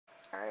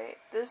Alright,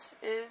 this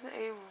is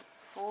a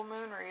full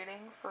moon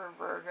reading for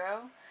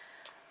Virgo.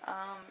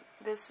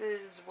 This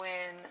is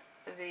when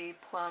the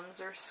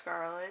plums are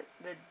scarlet,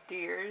 the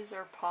deers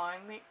are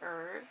pawing the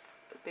earth,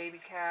 the baby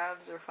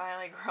calves are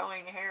finally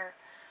growing hair,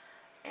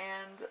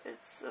 and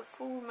it's a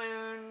full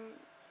moon,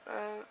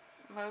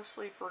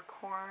 mostly for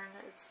corn.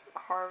 It's a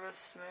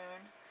harvest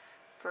moon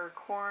for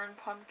corn,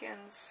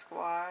 pumpkins,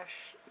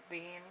 squash,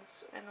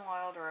 beans, and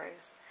wild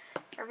rice.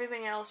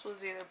 Everything else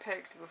was either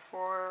picked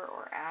before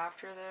or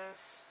after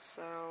this,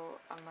 so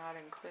I'm not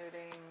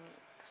including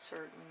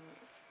certain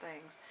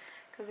things.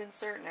 Because in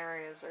certain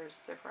areas there's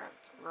different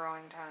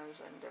growing times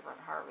and different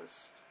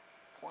harvest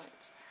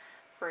points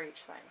for each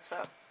thing.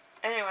 So,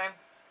 anyway.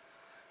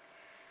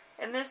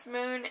 And this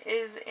moon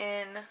is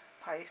in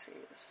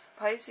Pisces.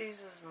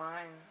 Pisces is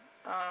mine.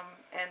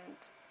 And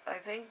I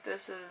think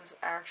this is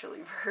actually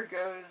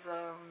Virgo's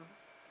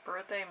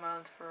birthday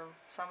month for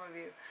some of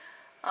you.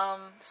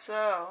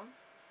 So,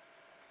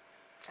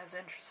 as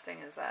interesting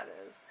as that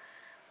is,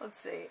 let's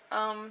see.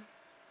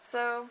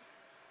 So,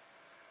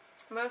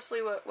 mostly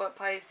what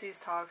Pisces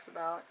talks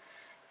about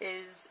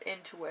is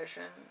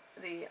intuition,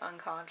 the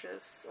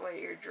unconscious, what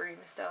your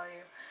dreams tell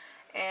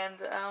you, and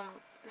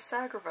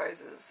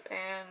sacrifices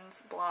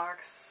and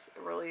blocks,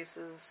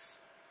 releases,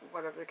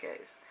 whatever the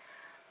case.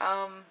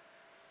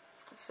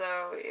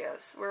 So,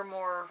 yes, we're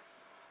more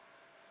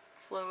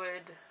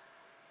fluid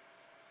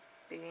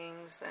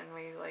beings than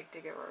we like to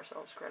give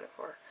ourselves credit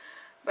for.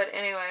 But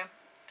anyway,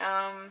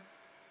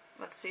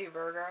 let's see,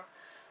 Virgo.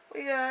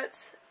 We got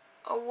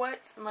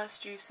what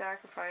must you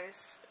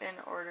sacrifice in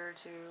order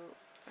to,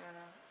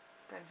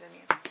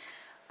 continue.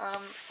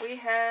 We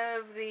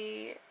have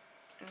the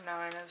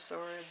Nine of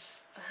Swords.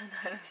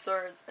 Nine of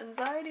Swords.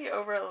 Anxiety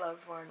over a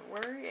loved one.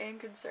 Worry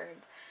and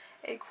concern.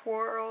 A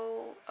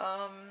quarrel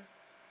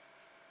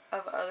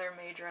of other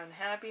major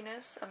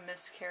unhappiness. A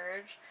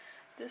miscarriage.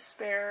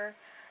 Despair.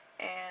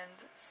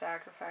 And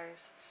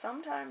sacrifice.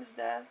 Sometimes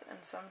death and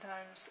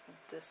sometimes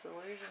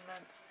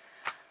disillusionment.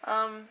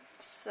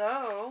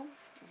 So,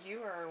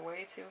 you are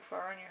way too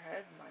far in your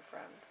head, my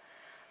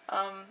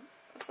friend.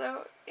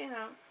 So,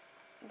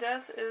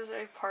 death is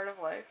a part of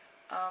life.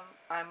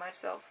 I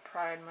myself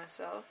pride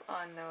myself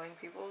on knowing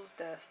people's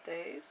death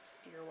days.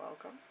 You're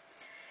welcome.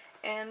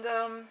 And,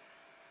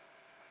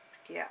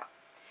 yeah.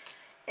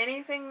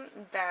 Anything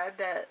bad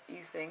that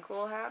you think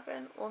will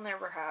happen will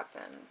never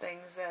happen.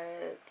 Things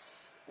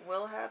that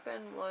will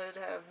happen would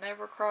have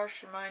never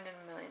crossed your mind in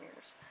a million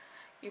years.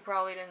 You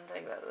probably didn't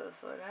think that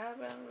this would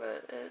happen,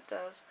 but it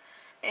does.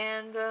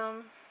 And,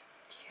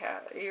 yeah,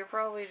 you're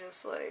probably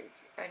just like,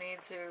 I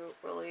need to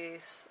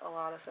release a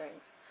lot of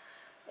things.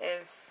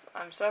 If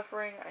I'm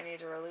suffering, I need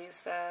to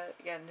release that,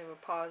 get into a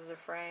positive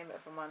frame.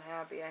 If I'm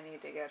unhappy, I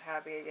need to get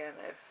happy again.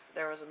 If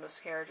there was a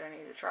miscarriage, I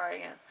need to try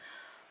again.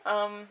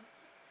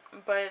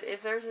 But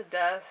if there's a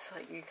death,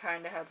 like, you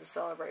kind of have to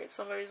celebrate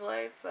somebody's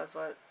life. That's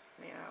what,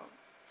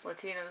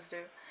 Latinos do,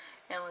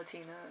 and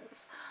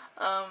Latinas.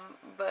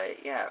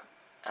 But, yeah.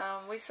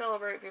 We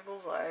celebrate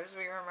people's lives,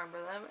 we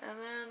remember them, and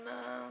then,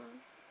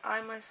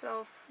 I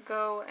myself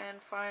go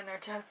and find their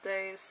death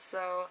days,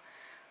 so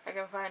I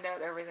can find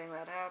out everything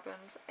that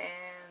happens,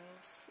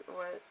 and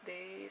what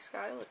the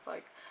sky looks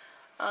like.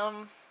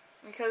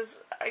 Because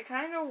I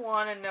kind of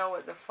want to know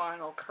what the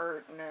final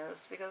curtain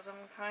is, because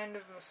I'm kind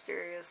of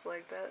mysterious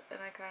like that, and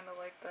I kind of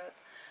like that.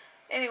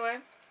 Anyway,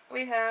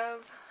 we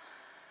have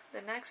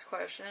the next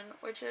question,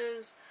 which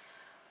is,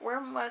 where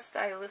must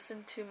I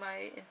listen to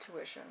my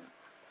intuition?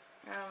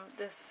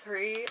 The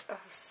Three of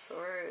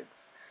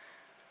Swords.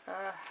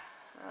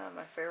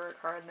 My favorite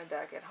card in the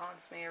deck. It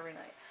haunts me every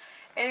night.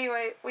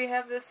 Anyway, we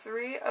have the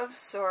Three of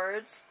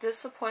Swords.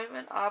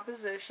 Disappointment,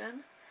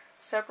 opposition,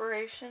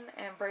 separation,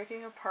 and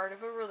breaking apart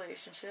of a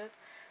relationship.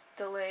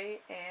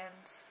 Delay,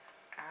 and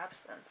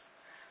absence.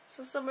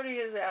 So somebody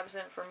is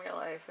absent from your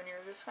life, and you're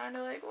just kind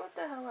of like, what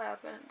the hell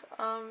happened?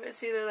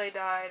 It's either they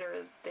died,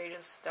 or they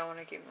just don't want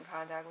to keep in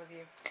contact with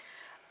you.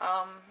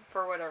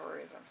 For whatever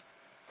reason.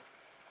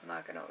 I'm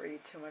not going to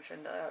read too much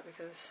into that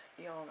because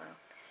y'all know.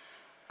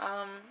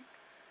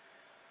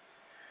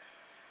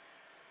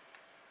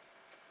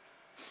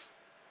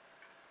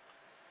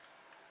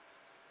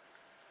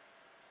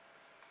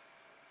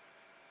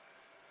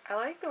 I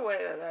like the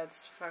way that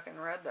that's fucking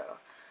read though.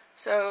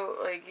 So,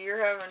 like,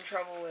 you're having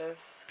trouble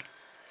with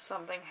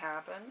something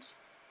happened,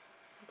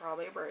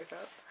 probably a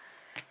breakup,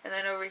 and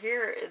then over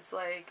here it's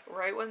like,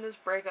 right when this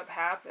breakup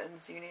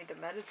happens, you need to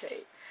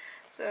meditate.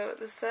 So,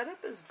 the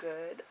setup is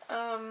good.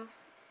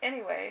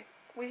 Anyway,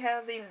 we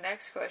have the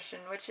next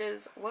question, which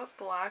is, what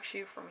blocks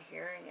you from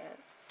hearing it?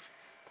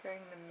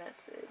 Hearing the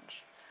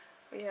message.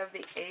 We have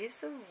the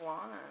Ace of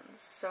Wands,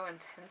 so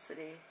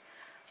intensity.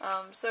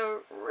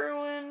 So,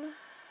 ruin,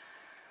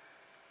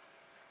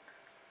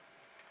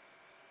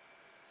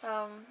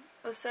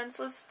 a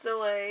senseless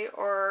delay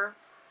or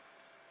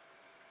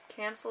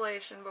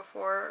cancellation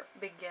before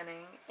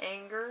beginning,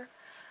 anger,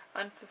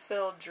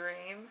 unfulfilled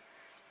dream,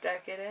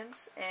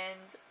 decadence,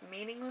 and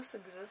meaningless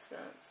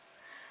existence.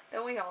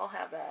 Don't we all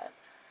have that?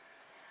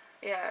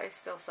 Yeah, I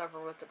still suffer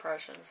with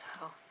depression,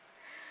 so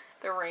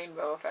The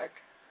rainbow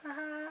effect.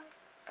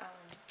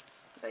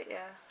 But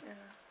yeah, you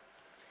know.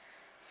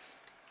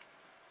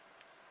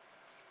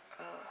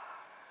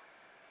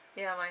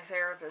 Yeah, my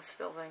therapist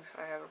still thinks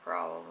I have a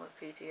problem with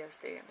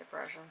PTSD and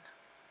depression.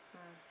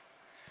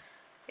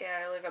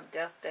 Yeah, I look up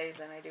death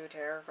days and I do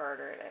tarot card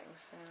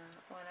readings, you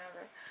know,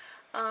 whatever.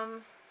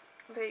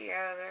 But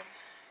yeah,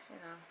 you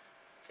know,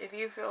 if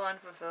you feel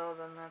unfulfilled,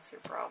 then that's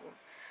your problem.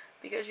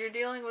 Because you're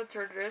dealing with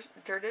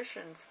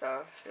tradition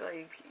stuff.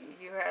 Like,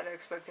 you had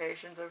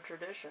expectations of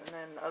tradition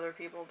and other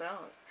people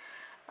don't.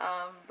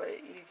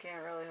 But you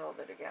can't really hold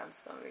it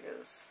against them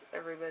because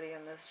everybody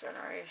in this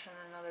generation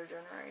and other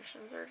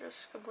generations are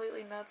just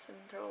completely nuts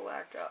and total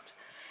whack jobs.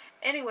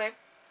 Anyway,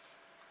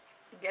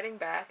 getting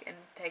back and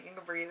taking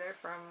a breather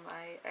from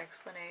my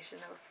explanation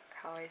of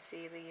how I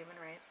see the human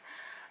race.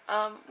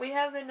 We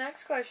have the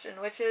next question,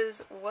 which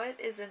is, what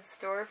is in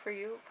store for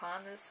you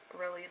upon this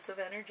release of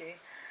energy?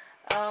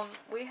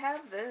 We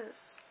have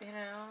this, you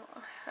know,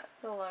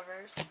 the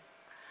Lovers.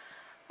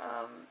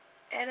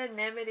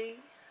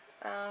 Anonymity,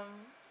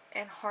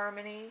 and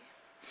harmony,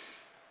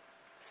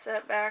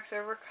 setbacks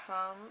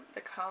overcome, the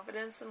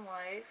confidence in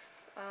life,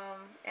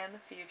 and the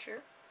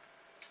future,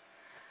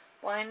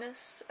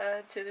 blindness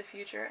to the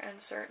future and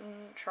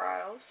certain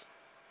trials,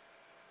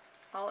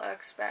 all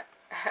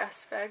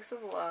aspects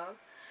of love,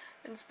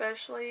 and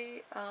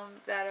especially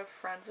that of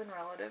friends and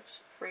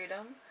relatives,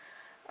 freedom,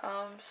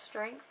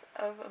 strength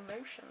of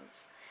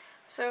emotions.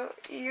 So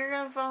you're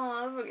gonna fall in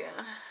love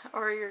again,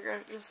 or you're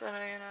gonna just, you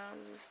know,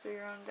 just do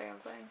your own damn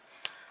thing.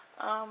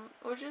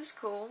 Which is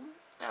cool.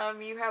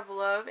 You have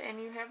love and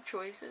you have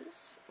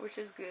choices, which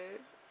is good.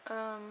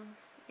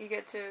 You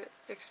get to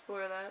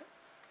explore that.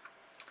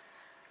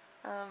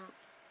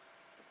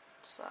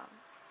 So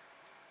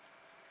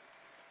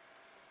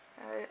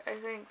I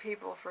think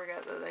people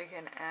forget that they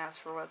can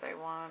ask for what they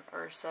want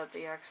or set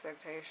the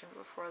expectation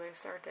before they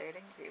start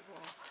dating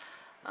people.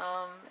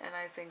 And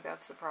I think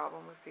that's the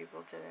problem with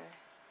people today.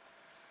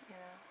 You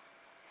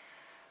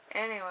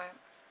know. Anyway,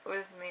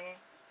 with me,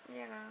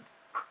 you know,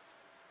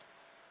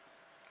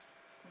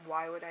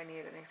 why would I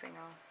need anything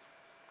else?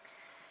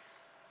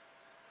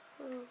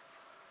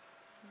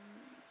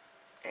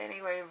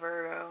 Anyway,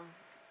 Virgo,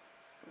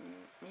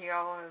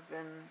 y'all have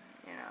been,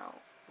 you know,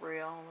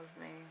 real with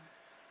me.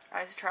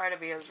 I try to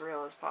be as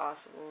real as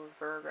possible with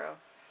Virgo,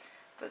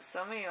 but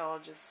some of y'all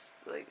just,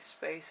 like,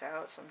 space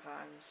out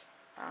sometimes.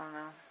 I don't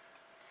know.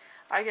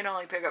 I can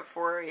only pick up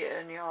 4 of you,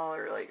 and y'all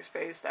are, like,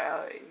 spaced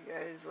out. You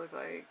guys look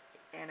like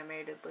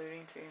animated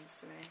Looney Tunes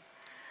to me.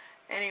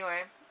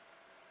 Anyway,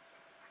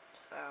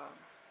 so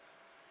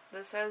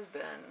this has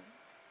been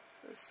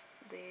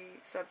the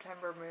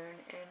September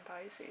moon in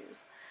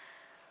Pisces.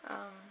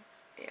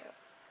 Yeah.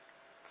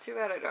 Too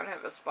bad I don't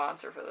have a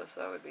sponsor for this.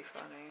 That would be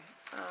funny.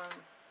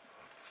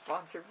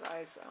 Sponsored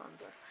by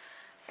so-and-so.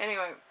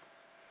 Anyway,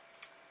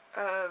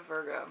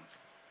 Virgo.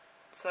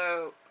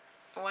 So,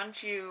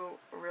 once you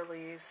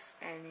release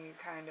and you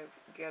kind of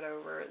get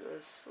over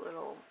this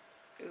little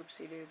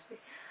oopsie-doopsie,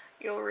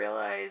 you'll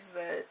realize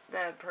that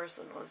that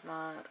person was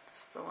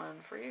not the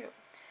one for you.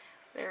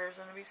 There's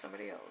going to be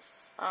somebody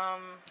else.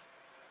 And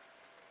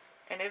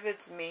if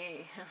it's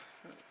me,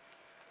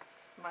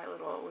 my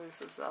little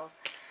elusive self,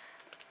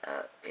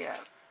 yeah,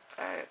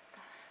 I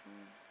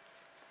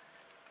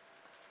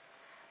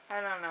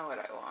don't know what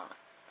I want.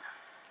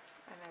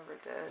 I never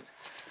did.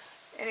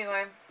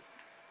 Anyway,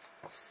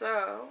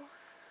 so,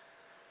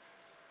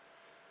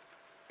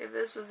 if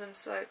this was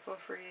insightful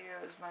for you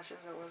as much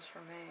as it was for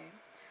me,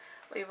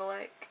 leave a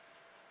like.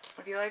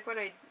 If you like what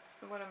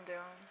I'm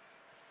doing,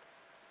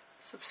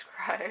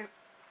 subscribe.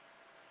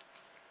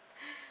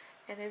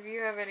 And if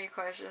you have any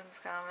questions,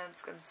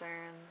 comments,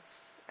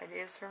 concerns,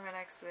 ideas for my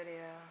next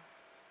video,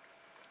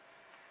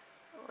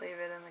 leave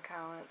it in the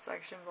comment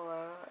section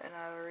below and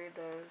I will read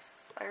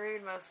those. I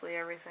read mostly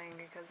everything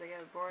because I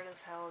get bored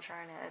as hell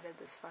trying to edit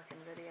this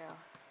fucking video.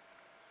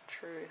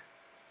 Truth.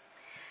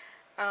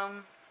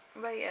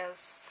 But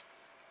yes,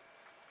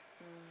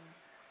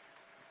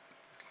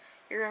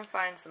 you're gonna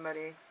find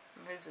somebody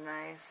who's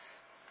nice.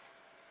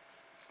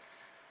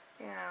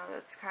 You know,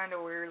 that's kind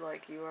of weird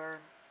like you are.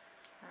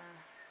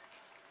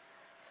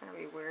 It's gonna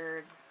be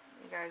weird.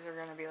 You guys are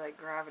gonna be like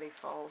Gravity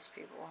Falls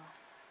people.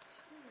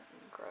 It's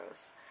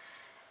gross.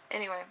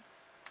 Anyway,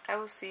 I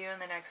will see you in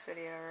the next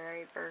video,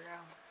 alright,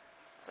 Virgo?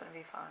 It's gonna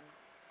be fun.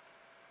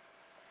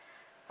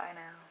 Bye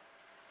now.